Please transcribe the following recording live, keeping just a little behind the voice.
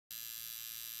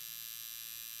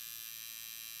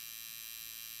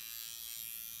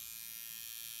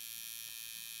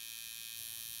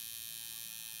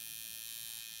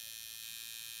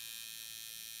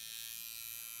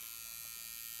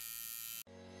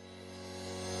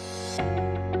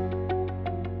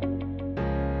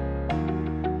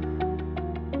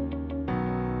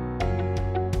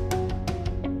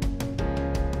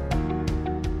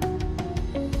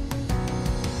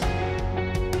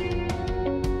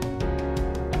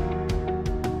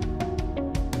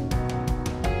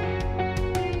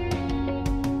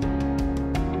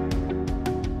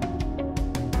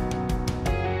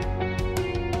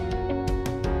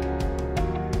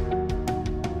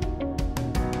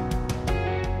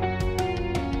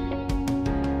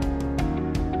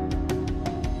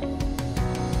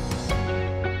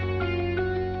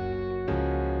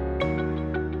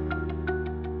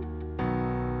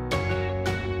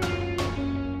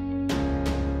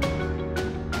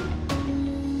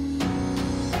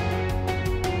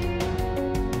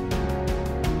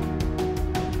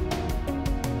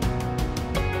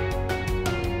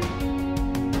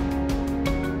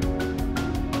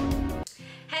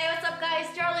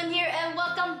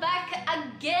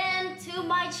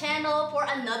For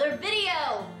another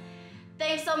video.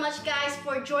 Thanks so much guys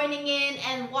for joining in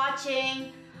and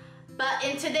watching. But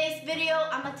in today's video,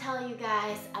 I'm gonna tell you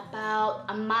guys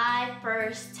about my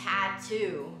first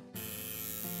tattoo.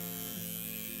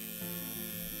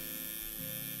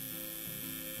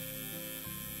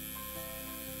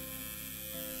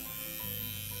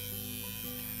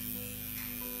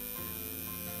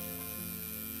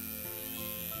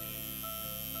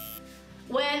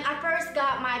 When I first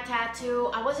got my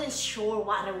tattoo, I wasn't sure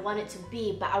what I wanted to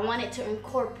be, but I wanted to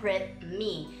incorporate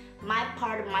me, my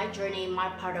part of my journey, my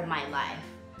part of my life.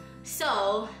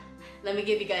 So, let me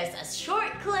give you guys a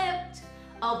short clip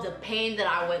of the pain that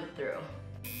I went through.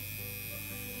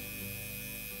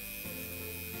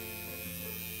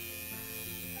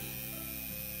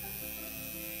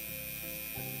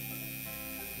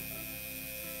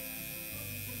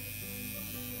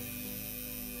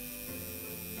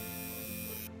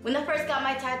 When I first got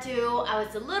my tattoo, I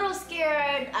was a little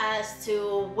scared as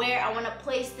to where I want to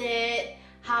place it,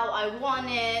 how I want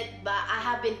it, but I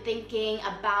have been thinking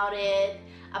about it,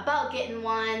 about getting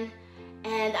one,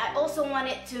 and I also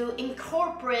wanted to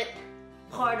incorporate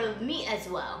part of me as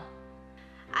well.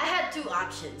 I had two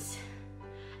options.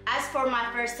 As for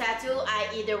my first tattoo, I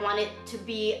either wanted to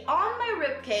be on my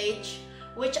ribcage,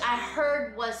 which I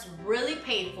heard was really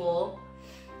painful,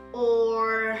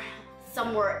 or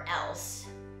somewhere else.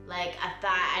 Like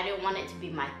I didn't want it to be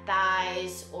my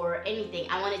thighs or anything.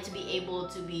 I wanted to be able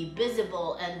to be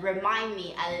visible and remind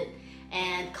me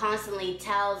and constantly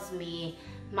tells me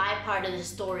my part of the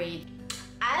story.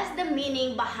 As the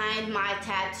meaning behind my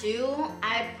tattoo,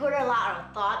 I put a lot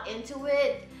of thought into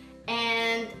it,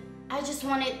 and I just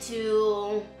wanted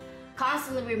to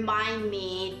constantly remind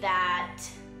me that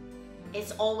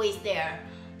it's always there.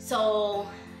 So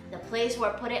the place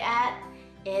where I put it at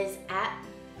is at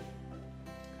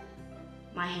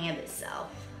my hand itself.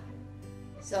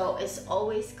 So it's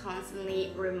always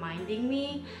constantly reminding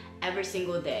me every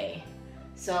single day.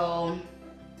 So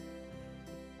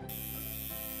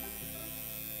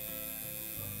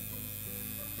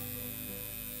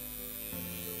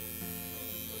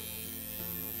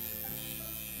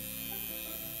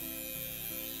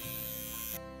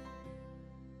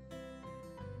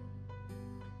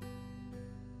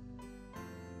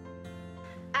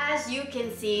as you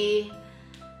can see,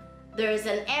 there's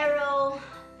an arrow,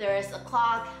 there's a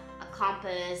clock, a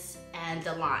compass, and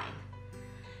a line.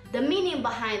 The meaning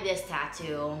behind this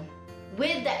tattoo,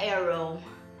 with the arrow,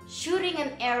 shooting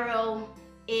an arrow,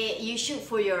 you shoot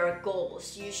for your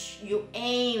goals. You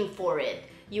aim for it.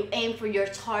 You aim for your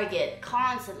target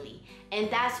constantly. And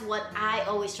that's what I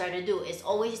always try to do, is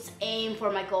always aim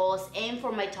for my goals, aim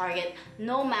for my target,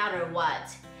 no matter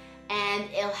what. And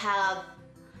it'll have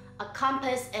a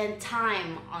compass and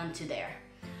time onto there.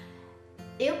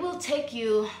 It will take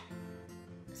you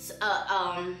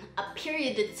a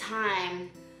period of time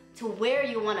to where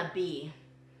you want to be.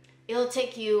 It'll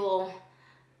take you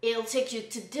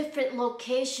to different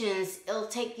locations. It'll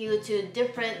take you to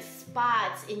different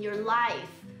spots in your life.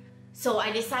 So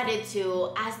I decided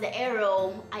to, as the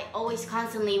arrow, I always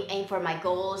constantly aim for my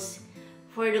goals.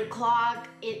 For the clock,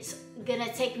 it's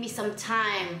gonna take me some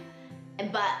time,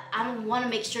 but I want to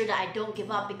make sure that I don't give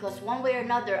up, because one way or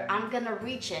another, I'm gonna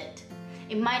reach it.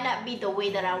 It might not be the way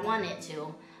that I want it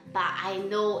to, but I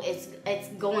know it's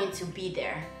going to be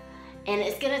there. And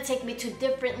it's gonna take me to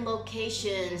different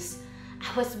locations.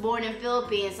 I was born in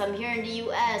Philippines, I'm here in the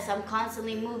US, I'm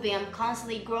constantly moving, I'm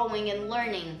constantly growing and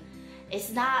learning.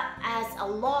 It's not as a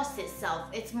loss itself,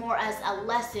 it's more as a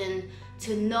lesson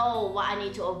to know what I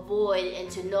need to avoid and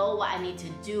to know what I need to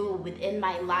do within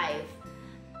my life.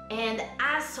 And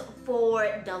as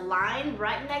for the line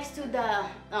right next to the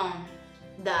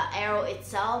the arrow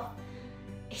itself,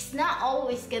 it's not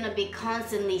always gonna be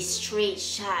constantly straight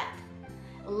shot.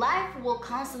 Life will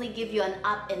constantly give you an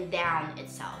up and down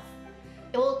itself.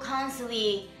 It will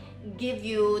constantly give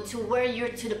you to where you're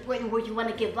to the point where you want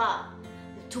to give up,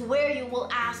 to where you will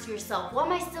ask yourself, why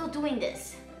am I still doing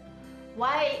this?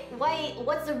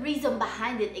 What's the reason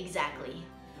behind it exactly?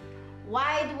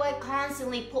 Why do I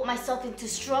constantly put myself into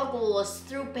struggles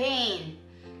through pain?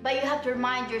 But you have to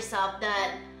remind yourself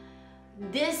that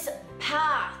this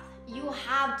path, you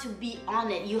have to be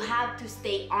on it. You have to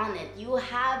stay on it. You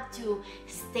have to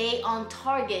stay on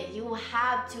target. You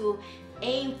have to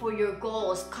aim for your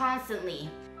goals constantly.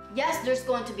 Yes, there's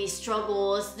going to be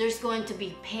struggles. There's going to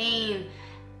be pain.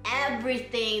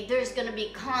 Everything. There's going to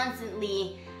be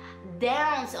constantly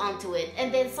downs onto it.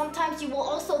 And then sometimes you will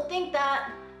also think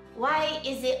that, why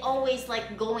is it always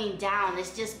like going down?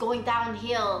 It's just going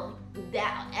downhill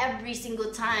that every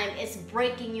single time. It's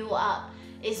breaking you up.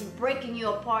 It's breaking you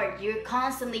apart. You're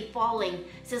constantly falling.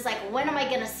 So it's like, when am I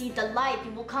gonna see the light?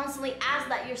 You will constantly ask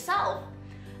that yourself.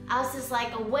 I was just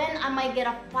like, when am I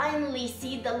gonna finally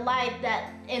see the light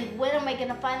and when am I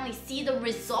gonna finally see the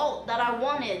result that I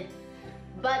wanted?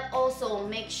 But also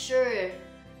make sure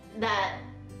that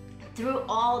through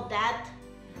all that,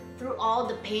 through all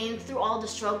the pain, through all the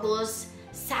struggles,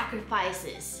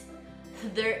 sacrifices,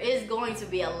 there is going to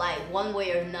be a light one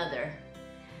way or another.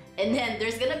 And then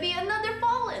there's gonna be another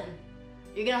falling.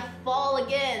 You're gonna fall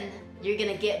again. You're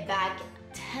gonna get back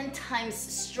 10 times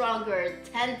stronger,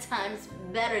 10 times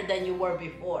better than you were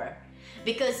before.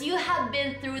 Because you have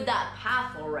been through that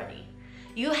path already.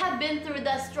 You have been through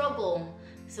that struggle.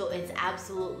 So it's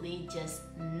absolutely just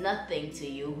nothing to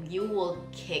you. You will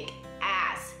kick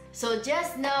ass. So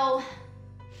just know,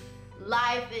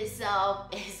 life itself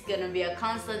is gonna be a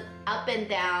constant up and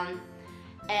down.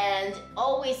 And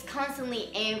always constantly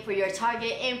aim for your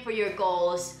target, aim for your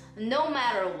goals, no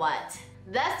matter what.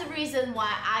 That's the reason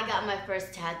why I got my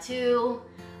first tattoo,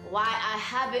 why I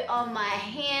have it on my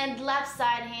hand, left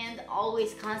side hand,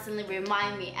 always constantly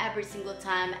remind me every single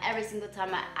time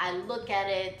I look at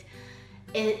it,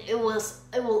 it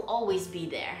will always be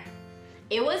there.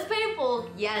 It was painful,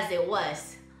 yes it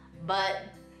was, but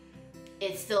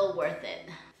it's still worth it.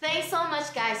 Thanks so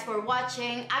much guys for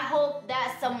watching. I hope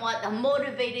that somewhat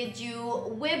motivated you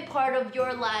with part of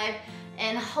your life,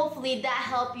 and hopefully that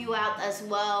helped you out as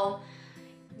well.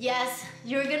 Yes,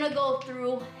 you're gonna go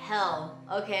through hell,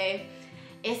 okay?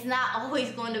 It's not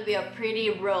always going to be a pretty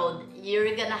road.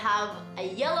 You're gonna have a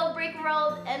yellow brick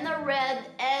road and a red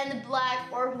and black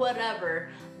or whatever.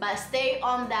 But stay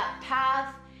on that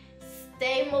path,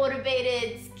 stay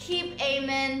motivated, keep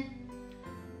aiming.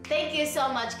 Thank you so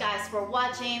much guys for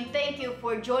watching. Thank you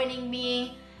for joining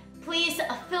me. Please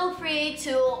feel free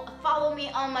to follow me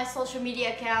on my social media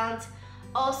account.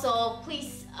 Also,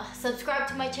 please subscribe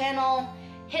to my channel,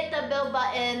 hit the bell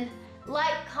button,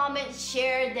 like, comment,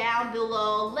 share down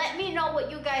below. Let me know what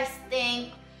you guys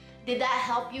think. Did that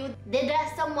help you? Did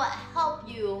that somewhat help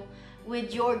you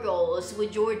with your goals,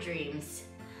 with your dreams?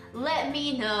 Let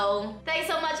me know. Thanks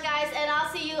so much guys, and I'll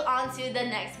see you on to the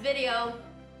next video.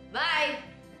 Bye!